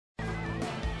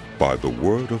By the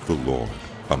word of the Lord,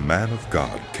 a man of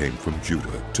God came from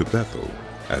Judah to Bethel,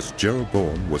 as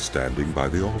Jeroboam was standing by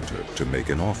the altar to make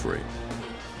an offering.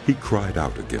 He cried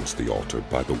out against the altar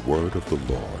by the word of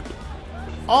the Lord.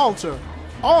 Altar!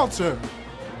 Altar!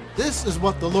 This is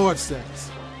what the Lord says.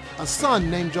 A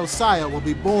son named Josiah will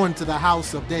be born to the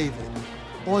house of David.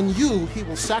 On you he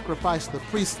will sacrifice the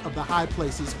priests of the high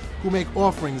places who make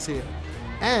offerings here,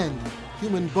 and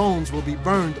human bones will be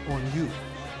burned on you.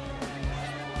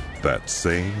 That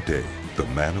same day, the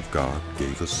man of God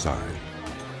gave a sign.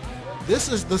 This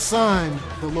is the sign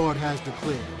the Lord has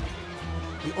declared.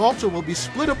 The altar will be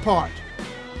split apart,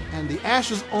 and the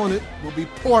ashes on it will be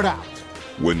poured out.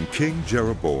 When King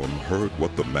Jeroboam heard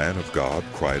what the man of God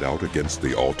cried out against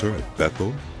the altar at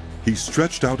Bethel, he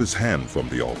stretched out his hand from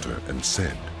the altar and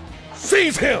said,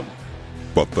 "Seize him!"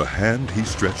 But the hand he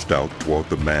stretched out toward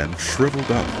the man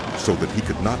shriveled up so that he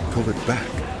could not pull it back.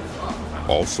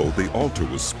 Also the altar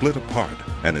was split apart,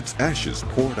 and its ashes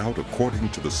poured out according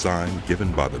to the sign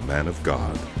given by the man of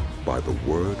God, by the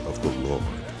word of the Lord.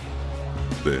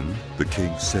 Then the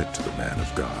king said to the man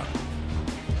of God,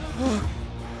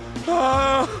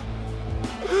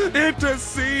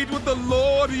 Intercede with the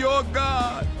Lord your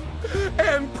God,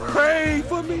 and pray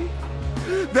for me,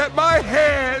 that my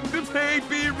hand may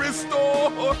be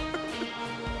restored.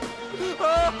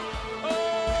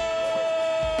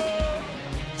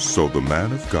 So the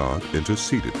man of God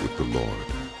interceded with the Lord,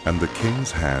 and the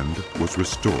king's hand was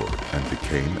restored and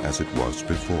became as it was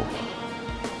before.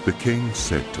 The king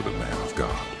said to the man of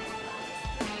God,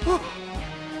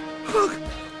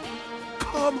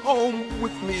 Come home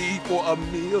with me for a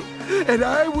meal, and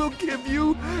I will give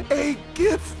you a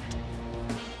gift.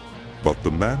 But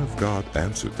the man of God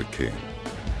answered the king,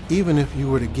 Even if you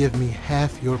were to give me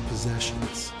half your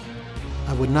possessions,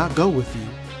 I would not go with you,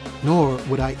 nor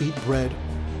would I eat bread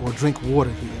or drink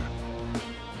water here.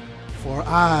 For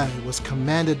I was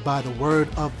commanded by the word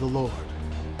of the Lord,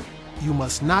 you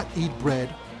must not eat bread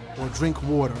or drink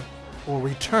water or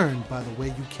return by the way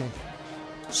you came.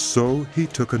 So he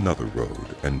took another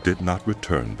road and did not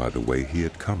return by the way he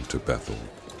had come to Bethel.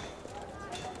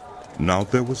 Now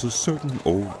there was a certain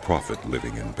old prophet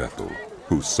living in Bethel,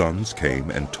 whose sons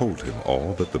came and told him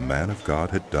all that the man of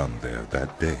God had done there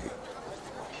that day.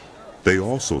 They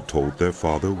also told their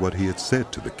father what he had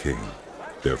said to the king.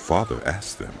 Their father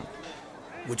asked them,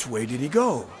 Which way did he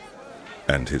go?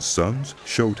 And his sons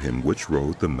showed him which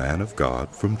road the man of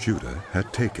God from Judah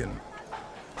had taken.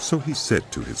 So he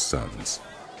said to his sons,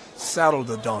 Saddle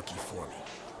the donkey for me.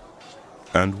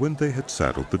 And when they had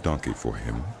saddled the donkey for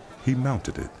him, he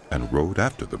mounted it and rode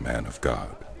after the man of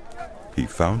God. He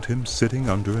found him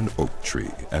sitting under an oak tree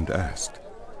and asked,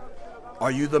 Are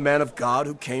you the man of God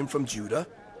who came from Judah?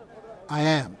 I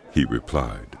am, he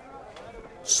replied.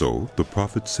 So the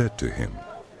prophet said to him,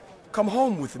 Come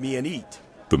home with me and eat.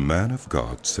 The man of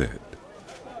God said,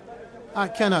 I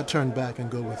cannot turn back and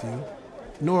go with you,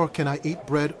 nor can I eat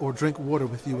bread or drink water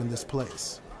with you in this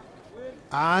place.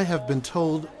 I have been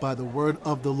told by the word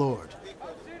of the Lord,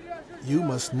 you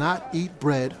must not eat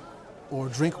bread or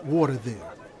drink water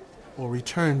there, or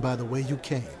return by the way you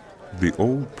came. The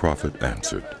old prophet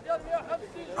answered,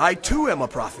 I too am a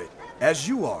prophet, as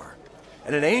you are.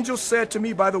 And an angel said to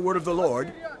me by the word of the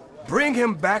Lord, Bring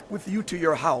him back with you to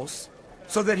your house,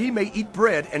 so that he may eat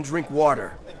bread and drink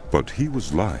water. But he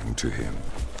was lying to him.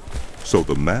 So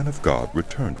the man of God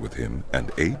returned with him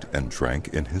and ate and drank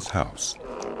in his house.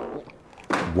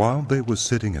 While they were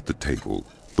sitting at the table,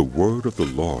 the word of the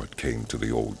Lord came to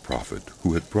the old prophet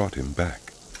who had brought him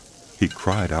back. He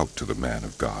cried out to the man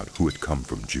of God who had come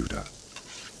from Judah.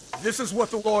 This is what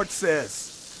the Lord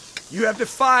says. You have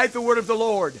defied the word of the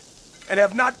Lord, and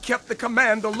have not kept the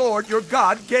command the Lord your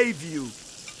God gave you.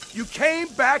 You came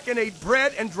back and ate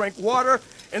bread and drank water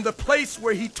in the place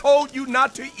where he told you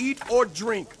not to eat or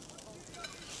drink.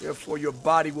 Therefore your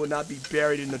body will not be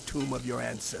buried in the tomb of your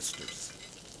ancestors.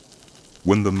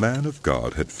 When the man of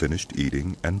God had finished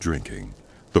eating and drinking,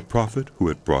 the prophet who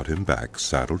had brought him back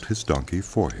saddled his donkey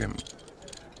for him.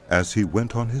 As he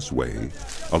went on his way,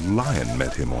 a lion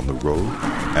met him on the road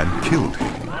and killed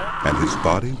him, and his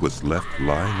body was left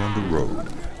lying on the road,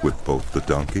 with both the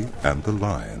donkey and the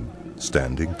lion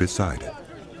standing beside it.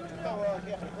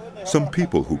 Some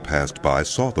people who passed by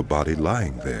saw the body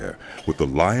lying there, with the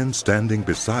lion standing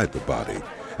beside the body,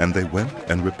 and they went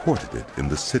and reported it in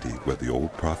the city where the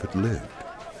old prophet lived.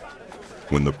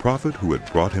 When the prophet who had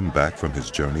brought him back from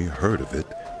his journey heard of it,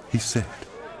 he said,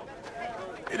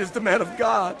 It is the man of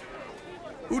God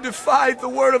who defied the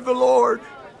word of the Lord.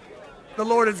 The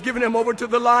Lord has given him over to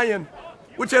the lion,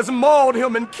 which has mauled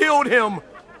him and killed him,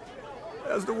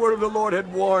 as the word of the Lord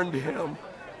had warned him.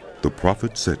 The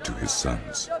prophet said to his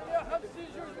sons,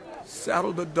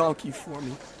 "Saddle the donkey for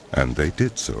me." and they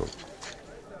did so.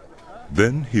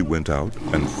 Then he went out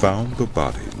and found the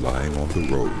body lying on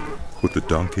the road, with the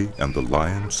donkey and the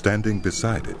lion standing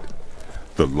beside it.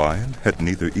 The lion had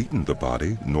neither eaten the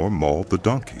body nor mauled the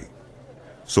donkey.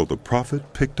 So the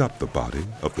prophet picked up the body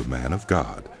of the man of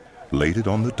God, laid it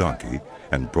on the donkey,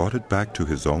 and brought it back to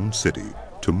his own city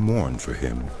to mourn for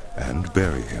him and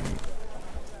bury him.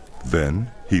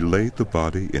 Then he laid the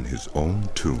body in his own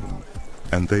tomb,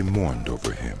 and they mourned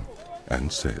over him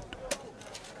and said,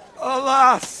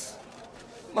 "Alas,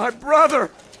 my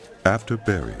brother!" After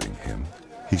burying him,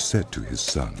 he said to his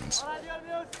sons,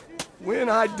 "When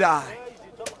I die,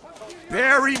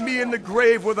 bury me in the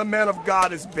grave where the man of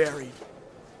God is buried.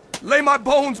 Lay my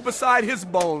bones beside his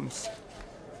bones.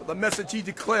 For the message he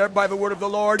declared by the word of the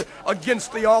Lord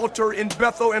against the altar in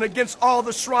Bethel and against all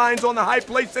the shrines on the high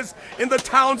places in the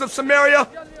towns of Samaria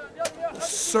will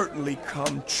certainly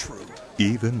come true."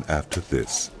 Even after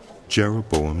this,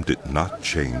 Jeroboam did not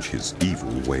change his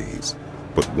evil ways,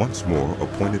 but once more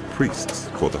appointed priests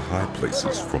for the high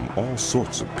places from all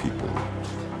sorts of people.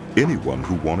 Anyone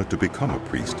who wanted to become a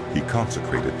priest, he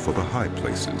consecrated for the high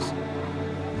places.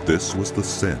 This was the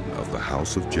sin of the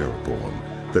house of Jeroboam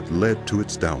that led to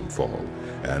its downfall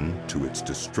and to its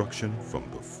destruction from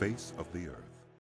the face of the earth.